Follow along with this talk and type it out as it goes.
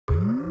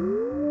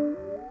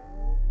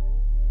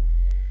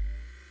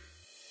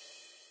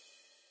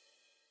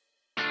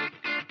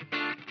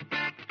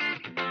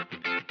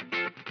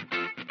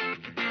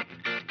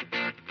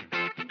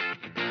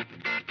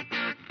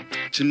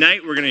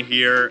Tonight we're going to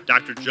hear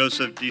Dr.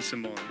 Joseph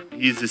DeSimone.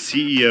 He's the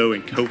CEO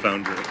and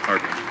co-founder of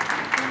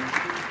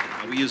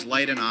Carbon. We use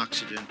light and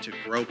oxygen to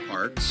grow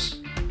parts.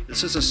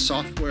 This is a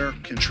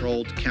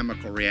software-controlled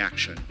chemical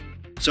reaction.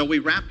 So we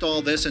wrapped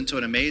all this into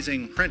an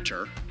amazing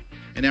printer,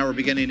 and now we're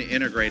beginning to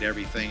integrate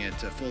everything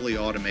into fully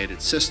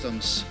automated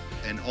systems.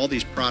 And all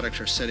these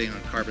products are sitting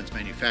on Carbon's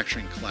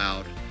manufacturing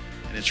cloud,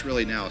 and it's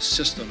really now a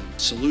system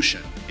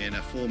solution in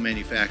a full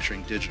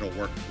manufacturing digital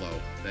workflow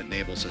that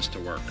enables us to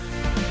work.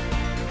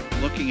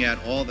 Looking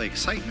at all the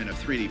excitement of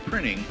 3D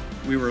printing,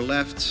 we were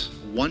left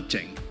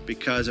wanting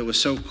because it was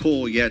so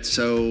cool yet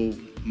so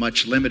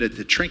much limited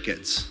to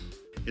trinkets.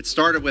 It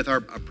started with our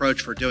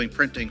approach for doing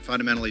printing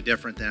fundamentally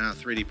different than how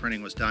 3D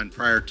printing was done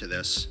prior to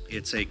this.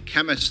 It's a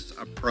chemist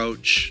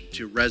approach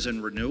to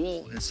resin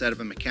renewal instead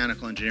of a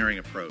mechanical engineering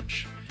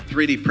approach.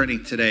 3D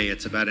printing today,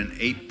 it's about an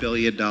 $8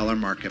 billion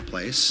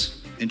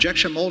marketplace.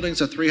 Injection molding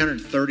is a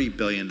 $330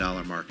 billion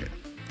market.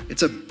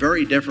 It's a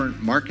very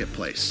different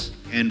marketplace.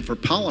 And for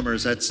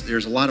polymers,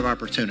 there's a lot of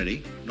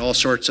opportunity and all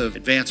sorts of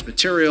advanced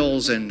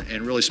materials and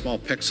really small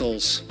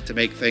pixels to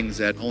make things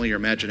that only your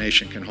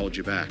imagination can hold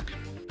you back.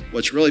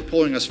 What's really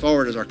pulling us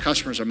forward is our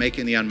customers are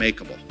making the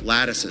unmakeable.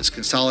 Lattices,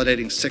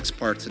 consolidating 6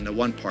 parts into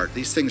 1 part.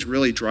 These things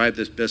really drive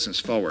this business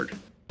forward.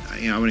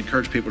 I would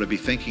encourage people to be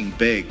thinking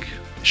big.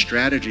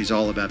 Strategy is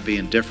all about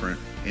being different.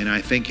 And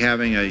I think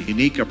having a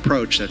unique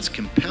approach that's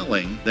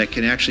compelling, that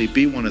can actually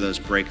be one of those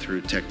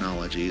breakthrough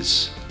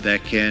technologies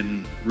that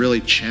can really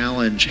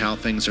challenge how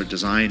things are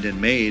designed and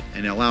made,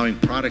 and allowing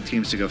product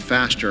teams to go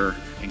faster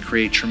and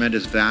create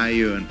tremendous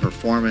value and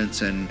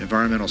performance and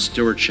environmental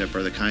stewardship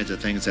are the kinds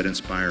of things that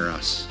inspire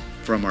us.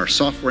 From our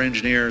software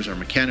engineers, our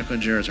mechanical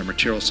engineers, our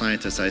material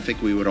scientists, I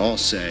think we would all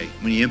say,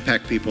 when you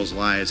impact people's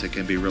lives, it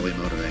can be really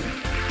motivating.